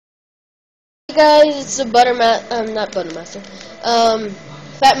Hey guys, it's the not Buttermaster,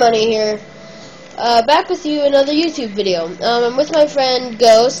 Fat Money here, back with you another YouTube video. I'm with my friend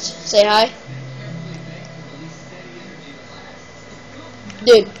Ghost. Say hi.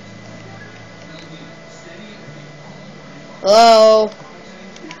 Dude. Hello.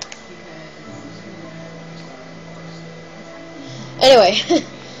 Anyway,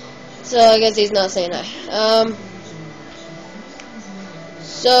 so I guess he's not saying hi.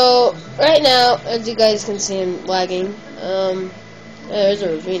 So right now, as you guys can see, I'm lagging. There's a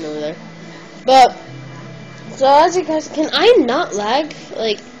ravine over there. But so as you guys, can I not lag?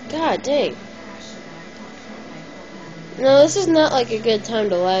 Like, god dang. No, this is not like a good time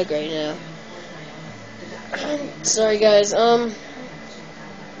to lag right now. Sorry guys. I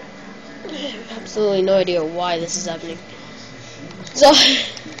have absolutely no idea why this is happening. So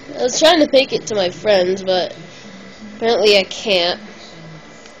I was trying to make it to my friends, but apparently I can't.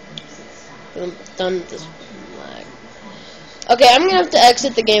 I'm done with this lag. Okay, I'm gonna have to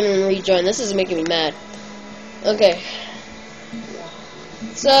exit the game and rejoin. This is making me mad. Okay.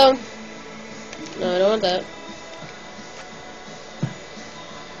 So, no, I don't want that.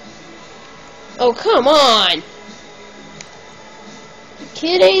 Oh, come on! You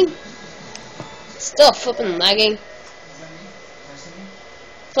kidding? Still flipping lagging.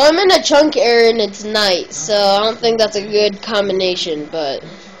 So I'm in a chunk area and it's night, so I don't think that's a good combination, but...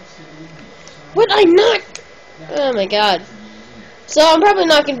 Would I not? Oh my god. So I'm probably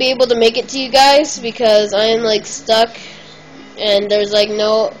not going to be able to make it to you guys because I am like stuck and there's like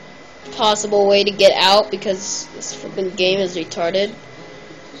no possible way to get out because this freaking game is retarded.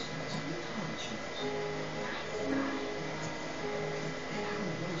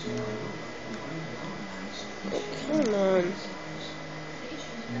 Oh, come on.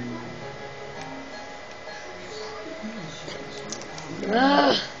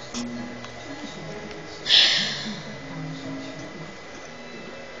 Ah.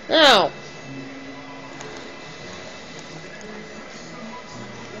 Ow.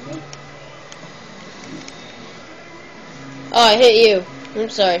 Oh, I hit you. I'm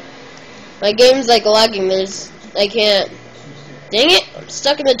sorry. My game's like lagging. I can't. Dang it! I'm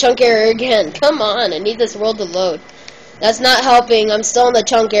stuck in the chunk area again. Come on, I need this world to load. That's not helping. I'm still in the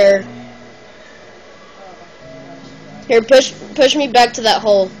chunk area. Here, push me back to that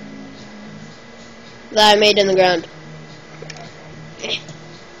hole that I made in the ground.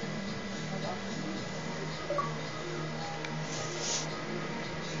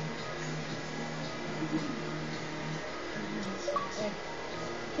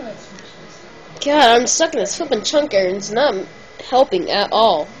 God, I'm stuck in this flipping chunk area and it's not helping at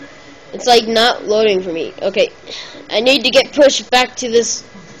all. It's like not loading for me. Okay, I need to get pushed back to this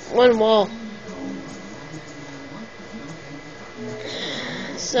one wall.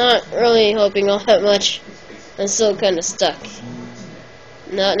 It's not really helping all that much. I'm still kind of stuck.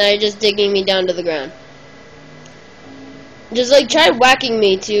 Now you're just digging me down to the ground. Just like try whacking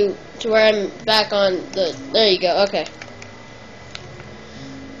me to where I'm back on the. There you go. Okay.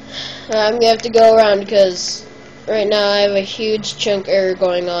 I'm gonna have to go around because right now I have a huge chunk error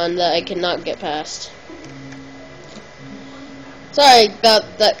going on that I cannot get past. Sorry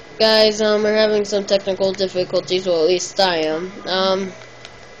about that, guys. We're having some technical difficulties. Well, at least I am.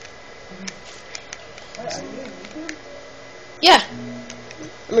 Yeah,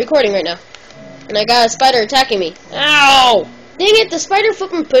 I'm recording right now, and I got a spider attacking me. Ow! Dang it! The spider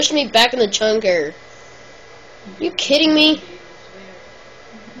flipping pushed me back in the chunk error. Are you kidding me?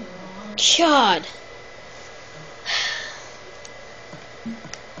 God.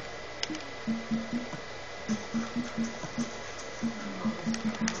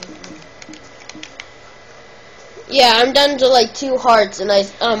 Yeah, I'm down to like 2 hearts, and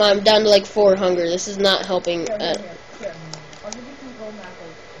I'm down to like 4 hunger. This is not helping.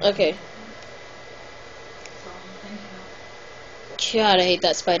 Okay. God, I hate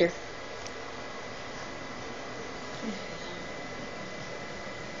that spider.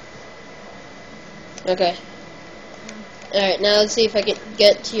 Okay. Alright, now let's see if I can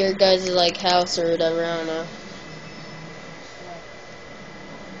get to your guys' like house or whatever, I don't know.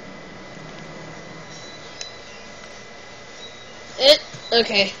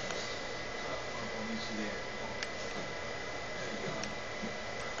 Okay.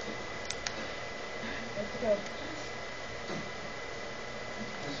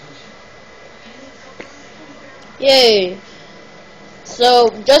 Yay. So,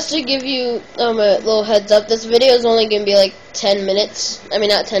 just to give you a little heads up, this video is only going to be like 10 minutes. I mean,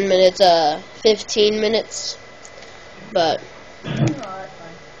 not 10 minutes, 15 minutes. But...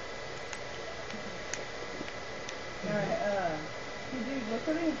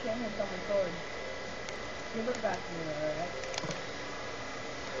 came and stole my sword. Give it back to me, alright?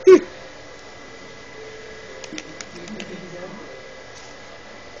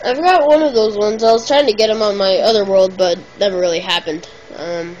 I forgot one of those ones. I was trying to get him on my other world, but never really happened.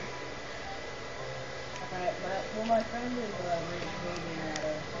 Alright, my friend is waiting at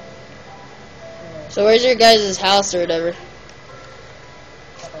us. So where's your guys' house or whatever?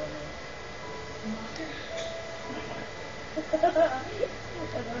 I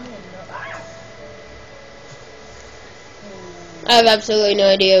don't even know. I have absolutely no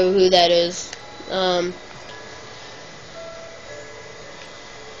idea who that is.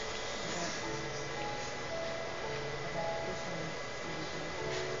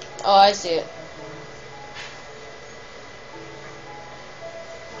 Oh, I see it.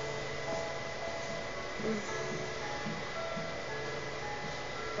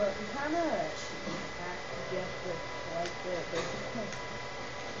 But we kind of act just like the basic.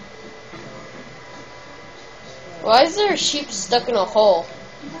 Why is there a sheep stuck in a hole?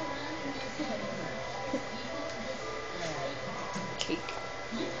 Cheek.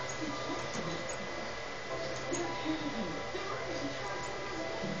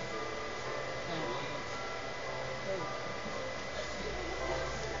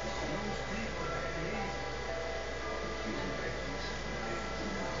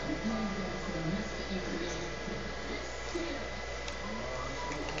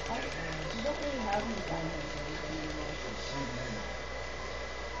 You don't really have any diamonds or anything anymore.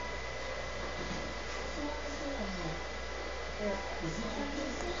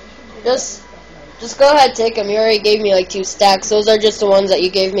 Just go ahead, take them. You already gave me like 2 stacks. Those are just the ones that you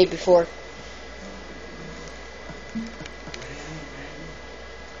gave me before.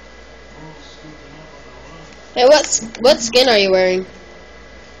 Hey, what skin are you wearing?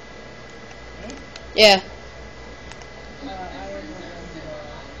 Yeah.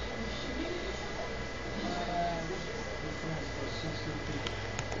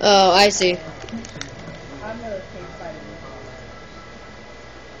 Oh, I see. I'm the cave fighter.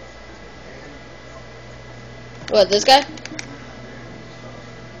 What, this guy?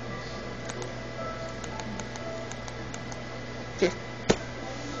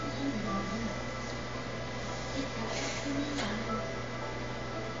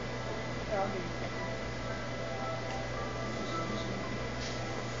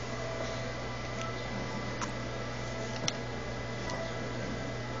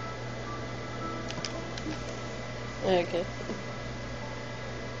 Okay.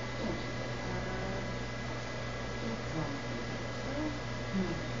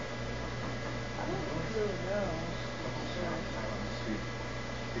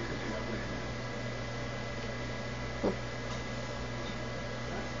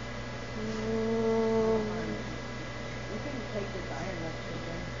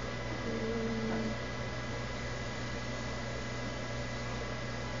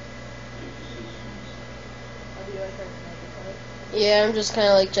 Yeah, I'm just kind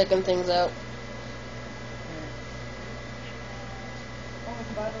of like checking things out. Oh,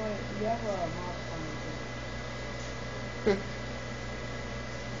 by the way, you have a mob coming.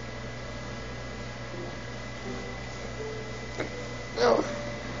 Oh.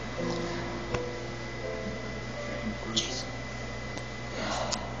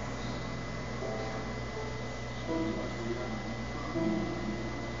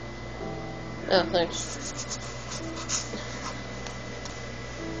 Oh, thanks.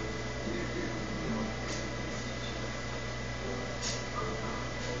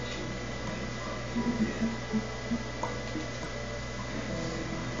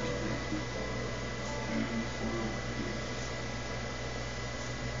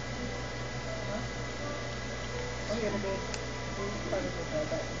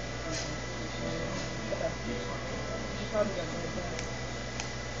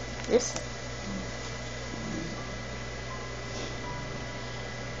 Yes.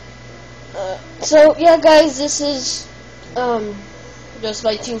 So yeah, guys, this is just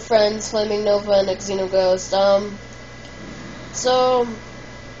my 2 friends, Flaming Nova and xeno Ghost. So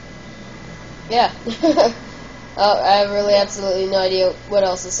yeah. I have really absolutely no idea what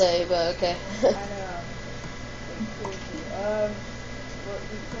else to say, but okay.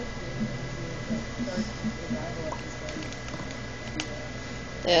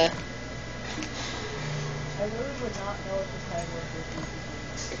 Yeah. I really would not know what the title of this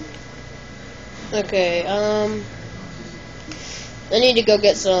is. Okay, I need to go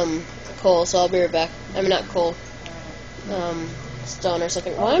get some coal, so I'll be right back. I mean, not coal. Stone or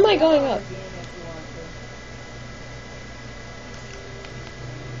something. Why am I going up?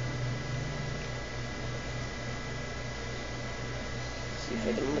 See if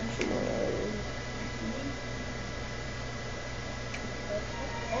I can some more iron.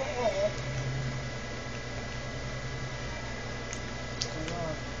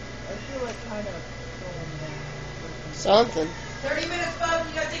 I feel like kind of Something. 30 minutes, bud.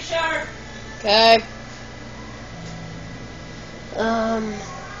 You gotta take a shower. Okay.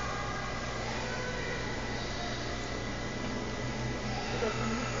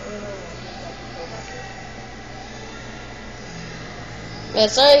 Yeah,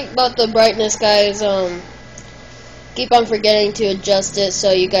 sorry about the brightness, guys. Keep on forgetting to adjust it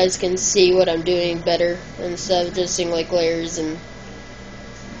so you guys can see what I'm doing better instead of just seeing like layers and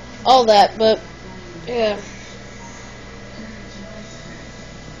all that. But yeah.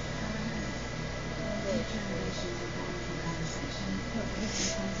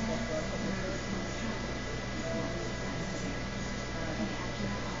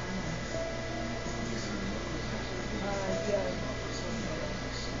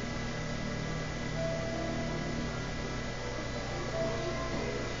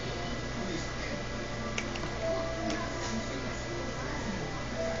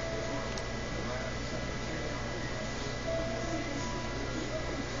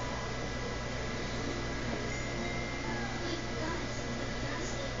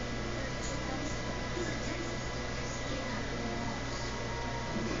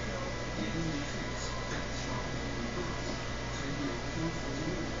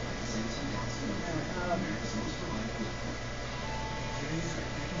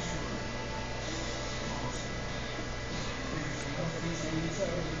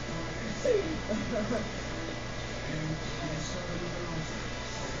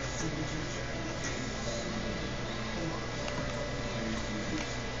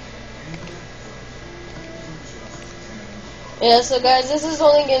 Yeah, so guys, this is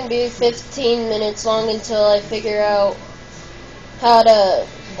only going to be 15 minutes long until I figure out how to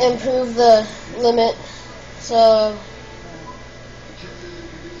improve the limit. So,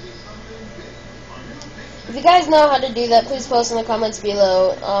 if you guys know how to do that, please post in the comments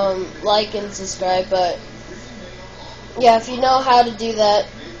below. Like and subscribe, but yeah, if you know how to do that,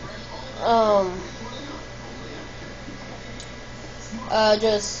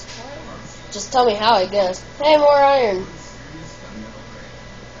 just tell me how, I guess. Hey, more iron.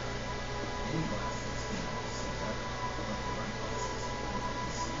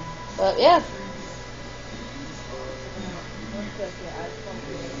 But yeah.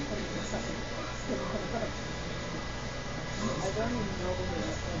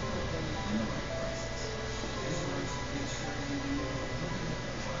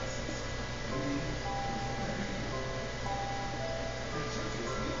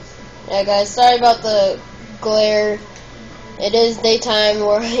 Yeah, guys, sorry about the glare. It is daytime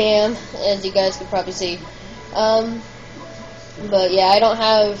where I am, as you guys can probably see. But yeah, I don't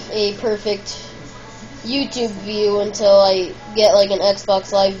have a perfect YouTube view until I get like an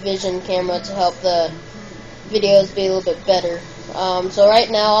Xbox Live Vision camera to help the videos be a little bit better. So right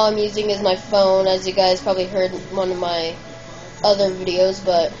now all I'm using is my phone, as you guys probably heard in one of my other videos,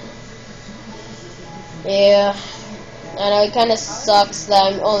 but yeah, I know it kind of sucks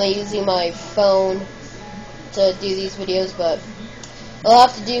that I'm only using my phone to do these videos, but I'll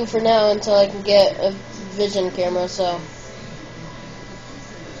have to do for now until I can get a Vision camera, so.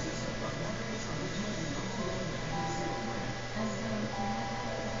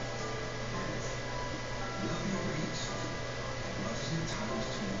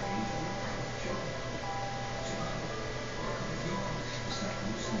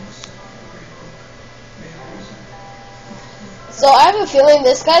 So I have a feeling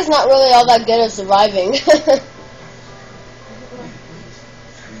this guy's not really all that good at surviving.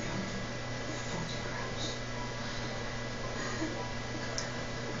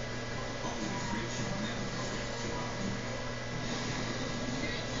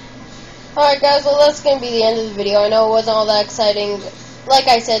 Alright guys, well that's going to be the end of the video. I know it wasn't all that exciting. Like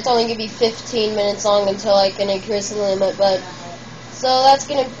I said, it's only going to be 15 minutes long until I can increase the limit, but so that's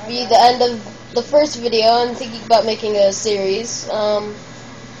going to be the end of the first video. I'm thinking about making a series.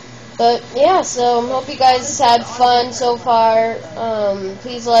 But yeah, so hope you guys had fun so far.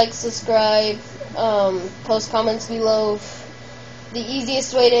 Please like, subscribe, post comments below. The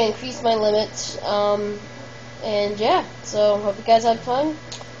easiest way to increase my limit. And yeah, so hope you guys had fun.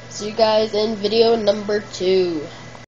 See you guys in video number 2.